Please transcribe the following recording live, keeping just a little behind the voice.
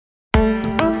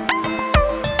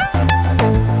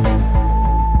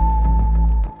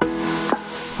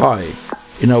Hi.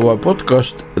 In our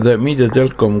podcast, the Media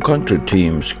Telcom country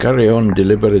teams carry on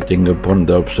deliberating upon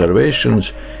the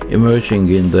observations emerging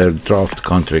in their draft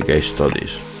country case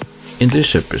studies. In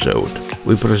this episode,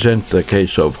 we present the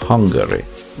case of Hungary,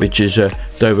 which is a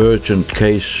divergent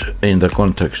case in the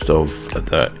context of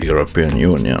the European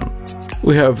Union.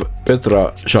 We have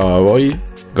Petra Savoy,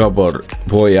 Gabor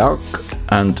Bojak,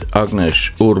 and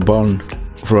Agnes Urban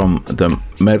from the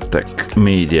Mertek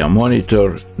Media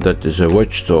Monitor, that is a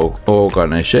watchdog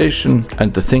organization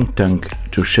and a think tank,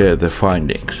 to share the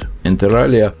findings, inter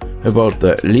alia, about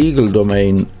the legal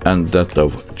domain and that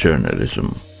of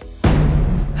journalism.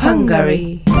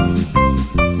 Hungary.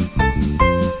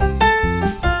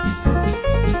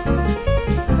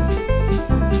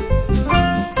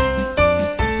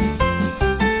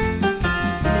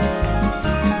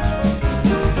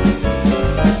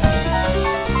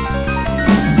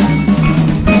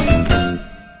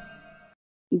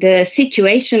 The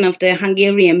situation of the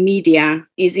Hungarian media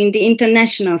is in the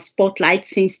international spotlight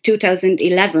since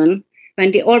 2011,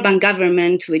 when the Orbán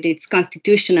government, with its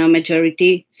constitutional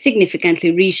majority,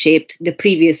 significantly reshaped the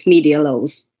previous media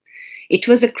laws. It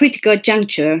was a critical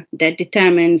juncture that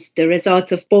determines the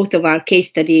results of both of our case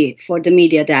study for the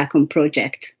Media Telcom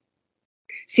project.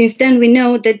 Since then, we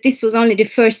know that this was only the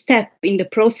first step in the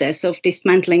process of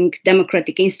dismantling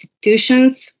democratic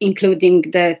institutions, including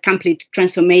the complete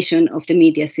transformation of the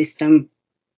media system.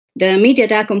 The Media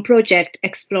Telcom project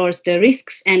explores the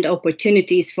risks and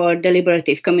opportunities for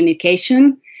deliberative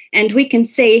communication, and we can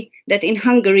say that in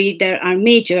Hungary there are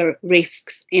major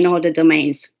risks in all the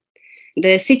domains.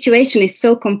 The situation is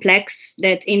so complex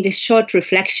that in this short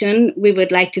reflection, we would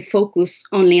like to focus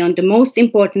only on the most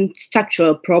important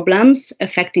structural problems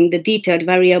affecting the detailed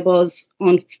variables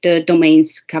on the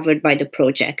domains covered by the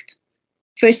project.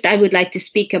 First, I would like to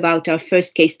speak about our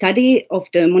first case study of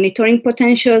the monitoring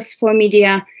potentials for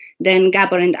media. Then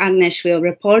Gabor and Agnes will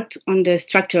report on the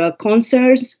structural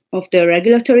concerns of the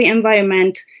regulatory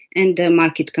environment and the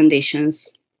market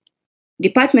conditions.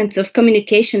 Departments of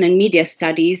Communication and Media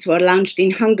Studies were launched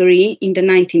in Hungary in the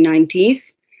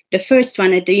 1990s, the first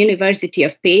one at the University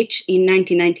of Pécs in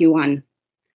 1991.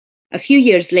 A few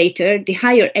years later, the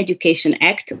Higher Education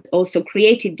Act also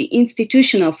created the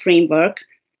institutional framework,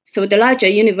 so the larger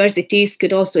universities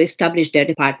could also establish their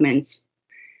departments.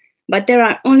 But there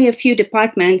are only a few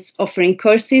departments offering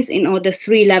courses in all the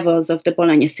three levels of the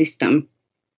Bologna system.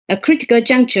 A critical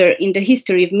juncture in the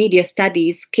history of media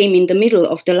studies came in the middle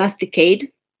of the last decade.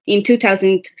 In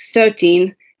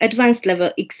 2013, advanced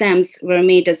level exams were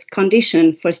made as a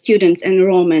condition for students'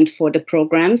 enrollment for the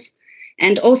programs,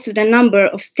 and also the number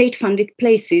of state-funded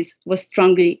places was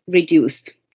strongly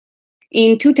reduced.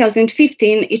 In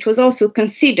 2015, it was also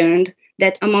considered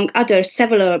that among other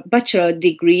several bachelor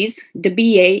degrees, the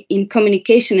BA in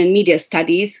Communication and Media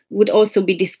Studies would also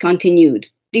be discontinued.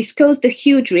 This caused a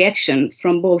huge reaction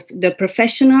from both the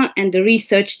professional and the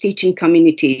research teaching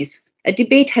communities. A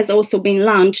debate has also been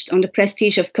launched on the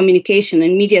prestige of communication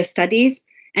and media studies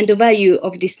and the value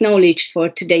of this knowledge for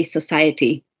today's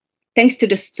society. Thanks to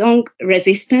the strong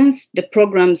resistance, the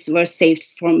programs were saved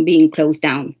from being closed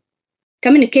down.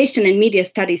 Communication and media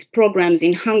studies programs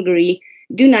in Hungary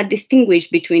do not distinguish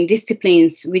between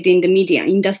disciplines within the media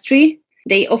industry.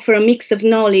 They offer a mix of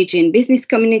knowledge in business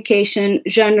communication,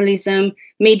 journalism,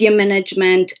 media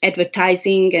management,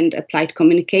 advertising, and applied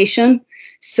communication.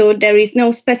 So there is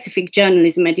no specific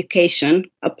journalism education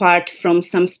apart from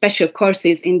some special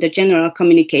courses in the general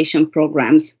communication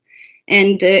programs.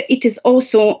 And it is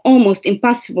also almost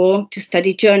impossible to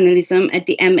study journalism at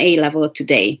the MA level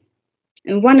today.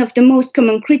 And one of the most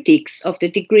common critiques of the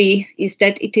degree is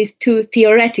that it is too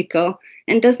theoretical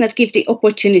and does not give the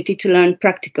opportunity to learn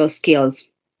practical skills.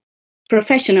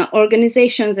 Professional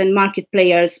organizations and market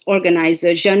players organize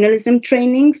journalism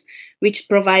trainings, which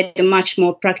provide a much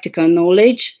more practical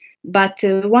knowledge. But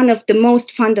one of the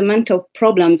most fundamental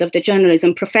problems of the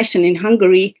journalism profession in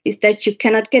Hungary is that you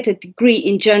cannot get a degree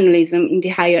in journalism in the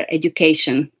higher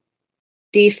education.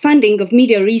 The funding of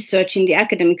media research in the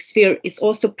academic sphere is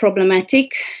also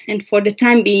problematic, and for the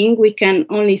time being, we can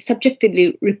only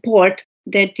subjectively report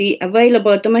that the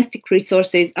available domestic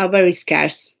resources are very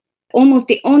scarce. Almost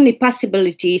the only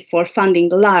possibility for funding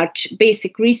large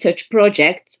basic research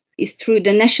projects is through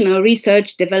the National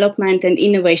Research, Development and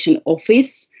Innovation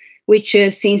Office, which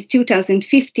since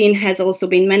 2015 has also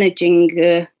been managing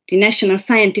the National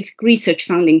Scientific Research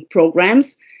Funding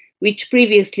programs, which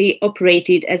previously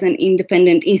operated as an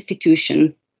independent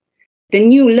institution. The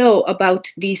new law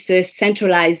about this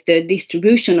centralized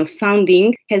distribution of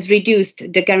funding has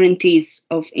reduced the guarantees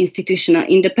of institutional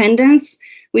independence,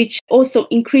 which also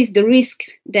increased the risk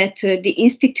that the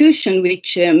institution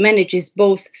which manages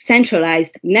both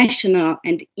centralized national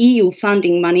and EU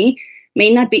funding money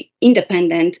may not be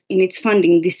independent in its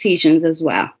funding decisions as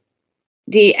well.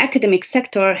 The academic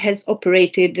sector has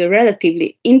operated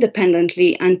relatively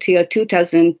independently until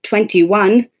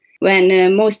 2021,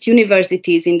 when most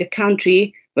universities in the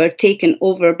country were taken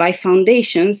over by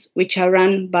foundations which are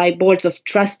run by boards of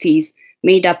trustees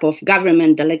made up of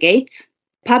government delegates.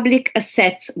 Public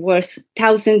assets worth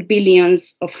 1,000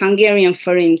 billions of Hungarian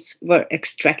forints were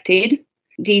extracted.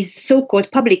 These so-called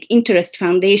public interest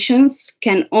foundations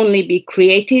can only be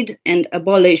created and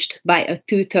abolished by a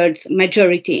 2/3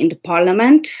 majority in the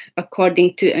parliament,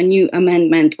 according to a new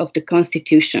amendment of the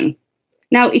constitution.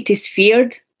 Now it is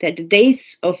feared that the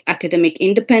days of academic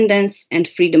independence and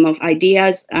freedom of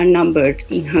ideas are numbered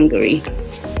in Hungary.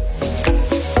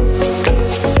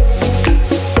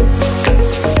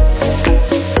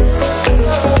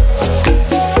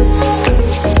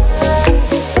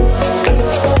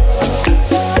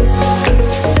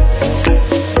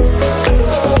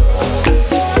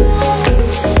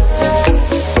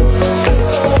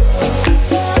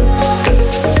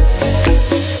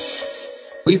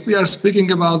 If we are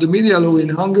speaking about the media law in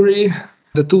Hungary,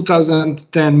 the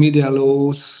 2010 media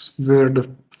laws were the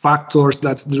factors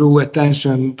that drew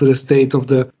attention to the state of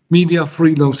the media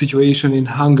freedom situation in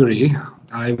Hungary.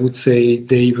 I would say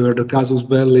they were the casus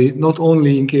belli, not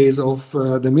only in case of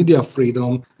the media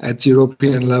freedom at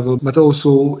European level, but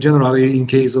also generally in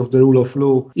case of the rule of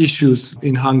law issues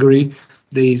in Hungary.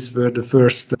 These were the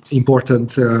first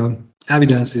important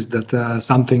evidences that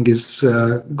something is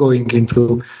going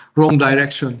into wrong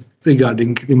direction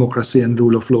regarding democracy and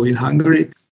rule of law in Hungary.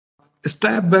 A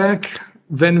step back,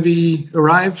 when we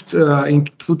arrived in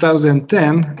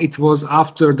 2010, it was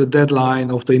after the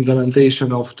deadline of the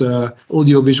implementation of the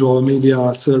Audiovisual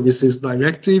Media Services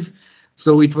Directive.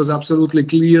 So it was absolutely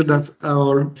clear that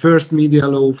our first media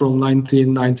law from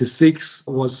 1996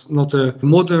 was not a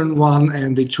modern one,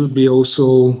 and it should be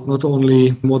also not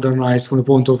only modernized from the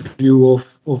point of view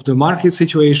of the market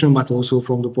situation, but also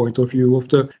from the point of view of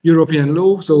the European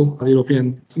law. So the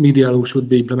European media law should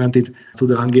be implemented to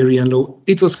the Hungarian law.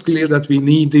 It was clear that we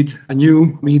needed a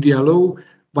new media law,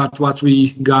 but what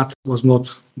we got was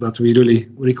not that we really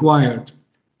required.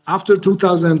 After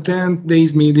 2010,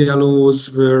 these media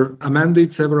laws were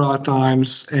amended several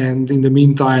times, and in the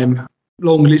meantime,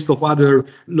 long list of other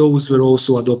laws were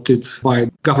also adopted by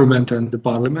government and the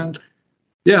parliament.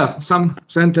 Yeah, some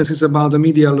sentences about the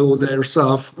media law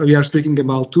themselves. We are speaking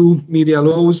about two media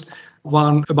laws,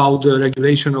 one about the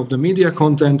regulation of the media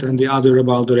content and the other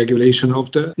about the regulation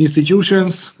of the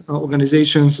institutions,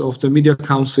 organizations of the Media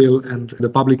Council and the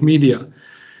public media.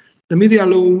 The media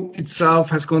law itself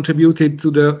has contributed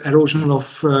to the erosion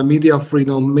of media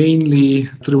freedom mainly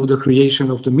through the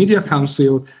creation of the Media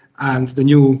Council and the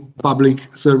new public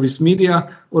service media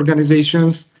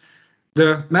organizations.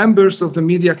 The members of the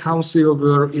Media Council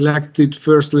were elected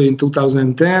firstly in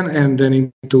 2010 and then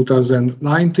in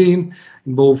 2019,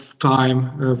 in both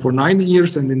time for 9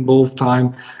 years and in both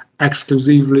time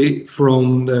exclusively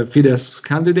from the Fidesz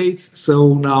candidates.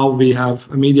 So now we have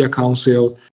a Media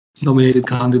Council nominated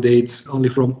candidates only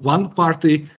from one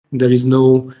party. There is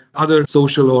no other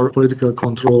social or political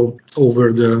control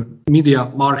over the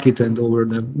media market and over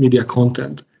the media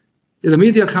content. The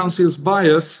Media Council's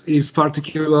bias is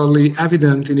particularly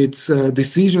evident in its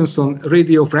decisions on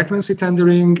radio frequency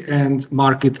tendering and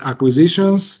market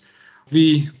acquisitions.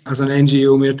 We, as an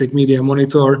NGO, Mérték Media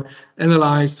Monitor,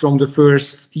 analyzed from the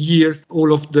first year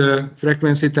all of the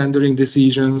frequency tendering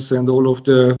decisions and all of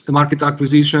the market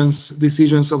acquisitions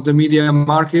decisions of the media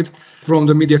market from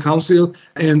the Media Council.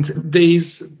 And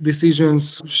these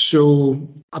decisions show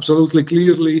absolutely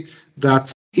clearly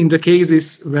that in the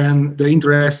cases when the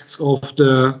interests of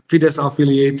the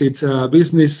Fidesz-affiliated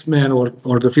businessmen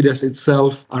or the Fidesz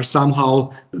itself are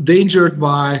somehow endangered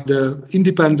by the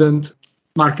independent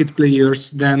market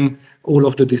players, then all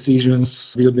of the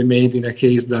decisions will be made in a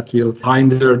case that will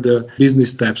hinder the business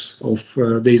steps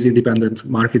of these independent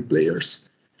market players.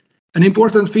 An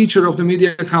important feature of the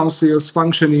Media Council's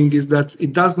functioning is that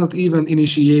it does not even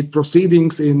initiate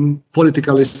proceedings in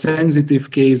politically sensitive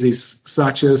cases,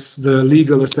 such as the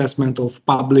legal assessment of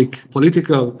public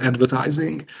political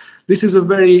advertising. This is a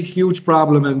very huge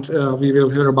problem, and we will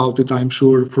hear about it, I'm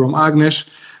sure, from Agnes,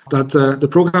 that the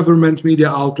pro-government media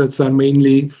outlets are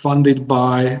mainly funded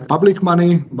by public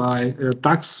money, by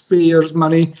taxpayers'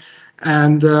 money.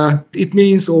 And it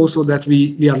means also that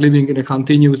we are living in a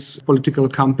continuous political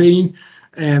campaign.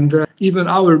 And even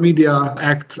our Media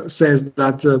Act says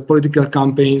that political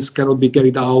campaigns cannot be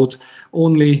carried out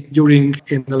only during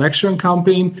an election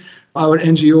campaign. Our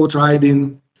NGO tried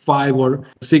in 5 or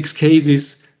 6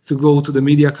 cases to go to the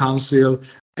Media Council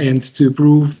and to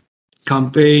prove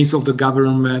campaigns of the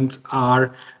government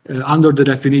are under the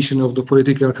definition of the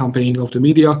political campaign of the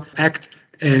Media Act,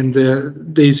 and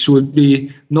they should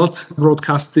be not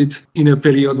broadcasted in a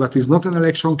period that is not an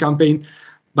election campaign,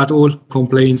 but all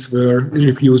complaints were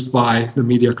refused by the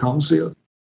Media Council.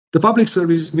 The public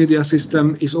service media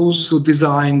system is also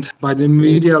designed by the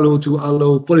media law to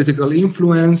allow political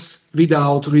influence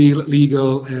without real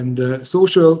legal and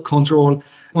social control.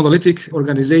 Monolithic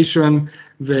organization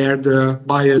where the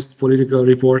biased political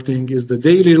reporting is the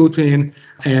daily routine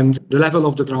and the level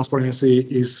of the transparency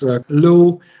is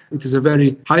low. It is a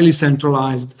very highly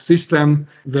centralized system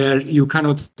where you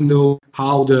cannot know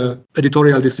how the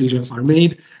editorial decisions are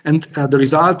made. And the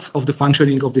result of the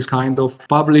functioning of this kind of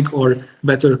public, or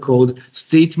better called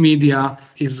state media,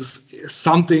 is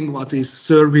something what is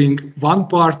serving one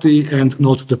party and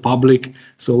not the public.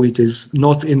 So it is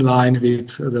not in line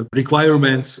with the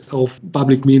requirements of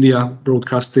public media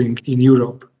broadcasting in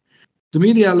Europe. The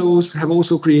media laws have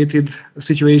also created a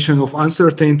situation of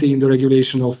uncertainty in the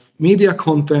regulation of media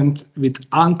content with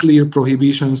unclear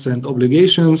prohibitions and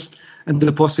obligations and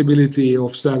the possibility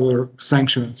of several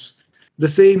sanctions. The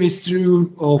same is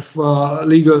true of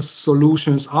legal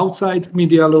solutions outside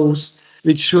media laws,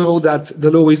 which show that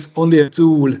the law is only a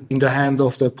tool in the hand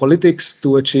of the politics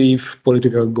to achieve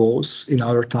political goals in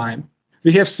our time.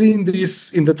 We have seen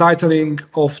this in the tightening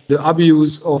of the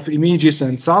abuse of images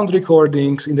and sound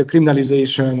recordings, in the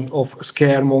criminalization of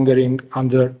scaremongering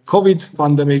under COVID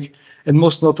pandemic, and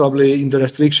most notably in the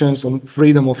restrictions on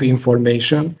freedom of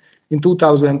information. In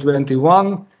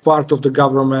 2021, part of the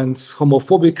government's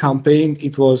homophobic campaign,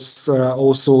 it was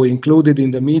also included in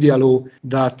the media law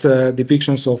that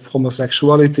depictions of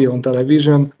homosexuality on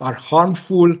television are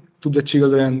harmful to the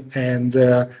children and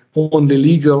only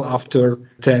legal after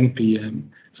 10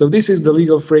 p.m. So this is the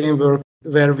legal framework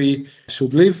where we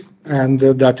should live, and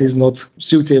that is not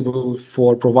suitable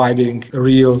for providing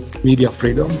real media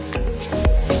freedom.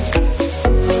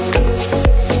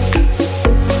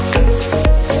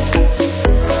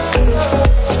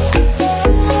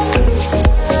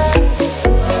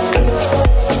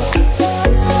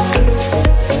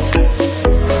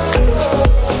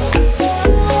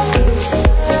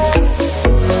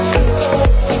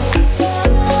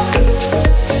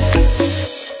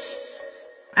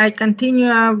 I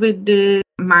continue with the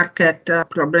market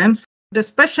problems. The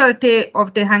specialty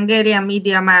of the Hungarian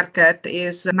media market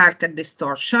is market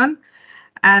distortion,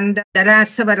 and there are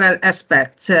several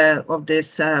aspects of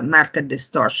this market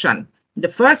distortion. The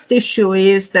first issue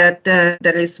is that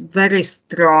there is very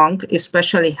strong,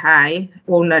 especially high,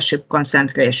 ownership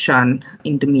concentration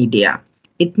in the media.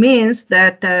 It means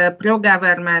that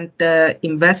pro-government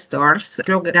investors,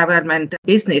 pro-government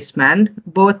businessmen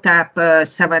bought up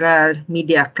several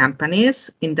media companies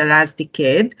in the last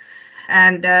decade.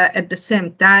 And at the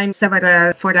same time,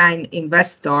 several foreign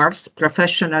investors,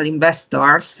 professional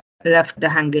investors, left the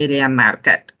Hungarian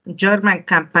market. German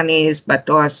companies, but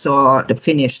also the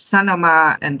Finnish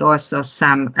Sanoma and also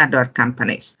some other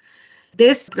companies.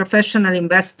 These professional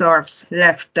investors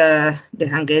left the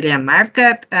Hungarian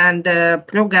market, and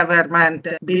pro-government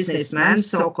businessmen,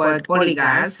 so-called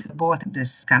oligarchs, bought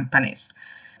these companies.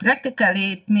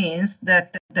 Practically, it means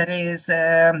that there is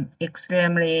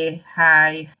extremely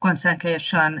high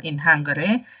concentration in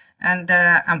Hungary, and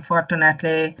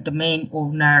unfortunately, the main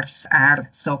owners are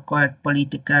so-called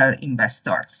political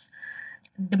investors.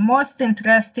 The most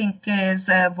interesting case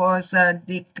was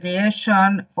the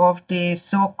creation of the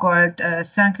so-called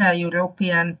Central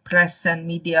European Press and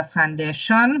Media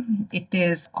Foundation. It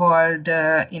is called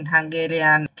in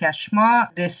Hungarian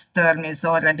KESMA. This term is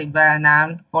already well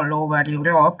known all over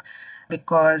Europe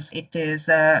because it is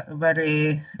a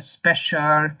very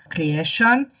special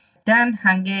creation. Then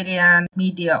Hungarian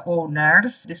media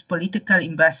owners, these political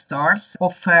investors,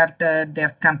 offered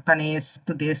their companies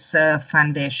to this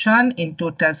foundation in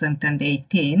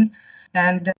 2018,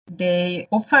 and they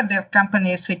offered their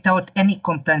companies without any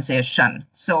compensation.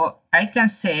 So I can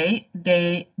say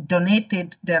they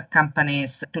donated their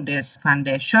companies to this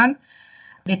foundation.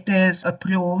 It is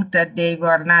proved that they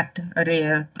were not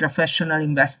real professional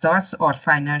investors or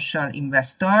financial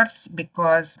investors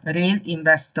because real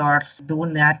investors do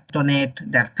not donate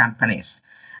their companies.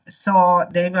 So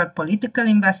they were political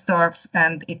investors,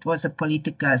 and it was a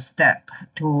political step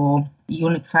to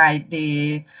unify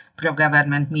the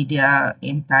pro-government media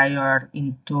empire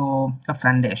into a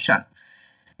foundation.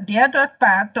 The other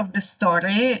part of the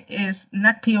story is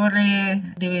not purely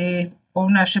the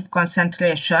ownership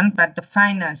concentration, but the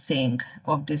financing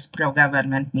of this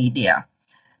pro-government media.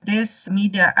 These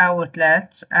media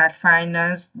outlets are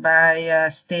financed by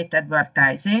state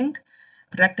advertising.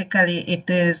 Practically, it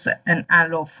is an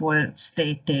unlawful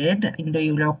state aid in the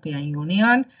European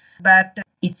Union, but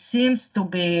it seems to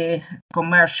be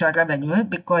commercial revenue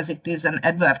because it is an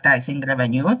advertising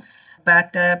revenue,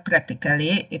 but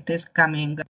practically it is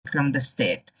coming from the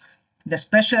state. The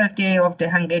specialty of the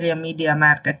Hungarian media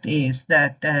market is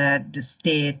that the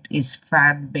state is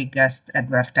far biggest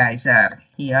advertiser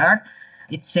here.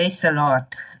 It says a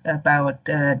lot about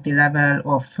the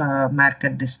level of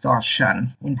market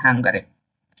distortion in Hungary.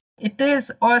 It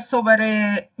is also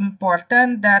very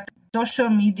important that social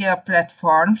media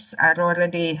platforms are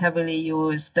already heavily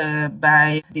used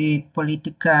by the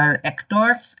political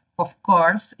actors, of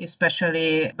course,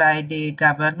 especially by the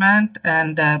government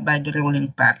and by the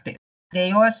ruling party.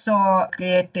 They also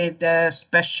created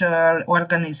special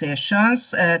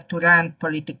organizations to run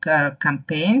political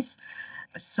campaigns.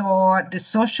 So the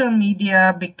social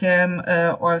media became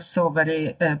also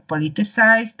very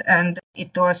politicized, and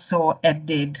it also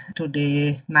added to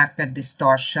the market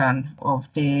distortion of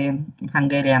the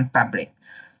Hungarian public.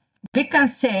 We can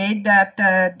say that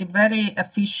the very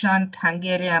efficient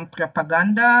Hungarian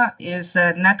propaganda is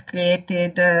not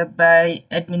created by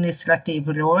administrative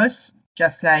rules,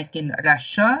 just like in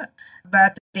Russia.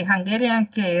 But the Hungarian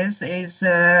case is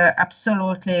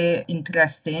absolutely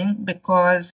interesting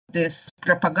because this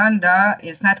propaganda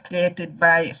is not created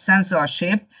by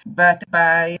censorship, but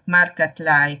by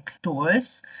market-like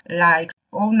tools like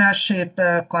ownership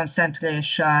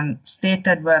concentration, state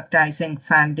advertising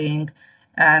funding,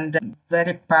 and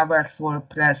very powerful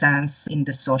presence in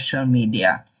the social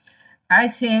media. I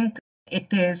think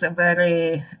it is a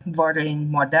very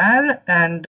worrying model,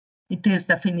 and it is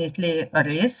definitely a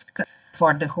risk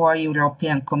for the whole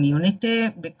European community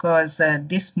because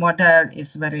this model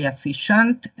is very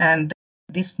efficient and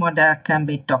this model can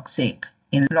be toxic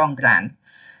in the long run.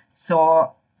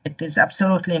 So it is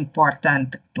absolutely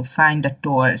important to find the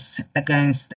tools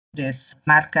against these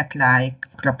market-like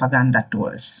propaganda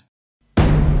tools.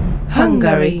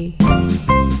 Hungary.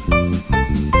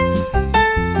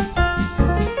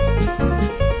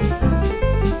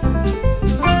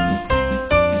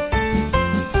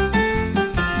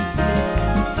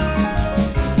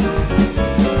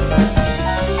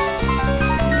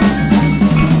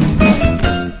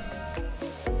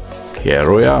 Here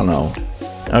we are now.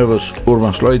 I was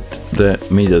Urmas Loit, the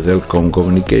Media Telkom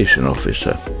communication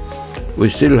officer. We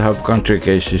still have country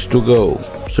cases to go,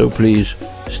 so please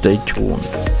stay tuned.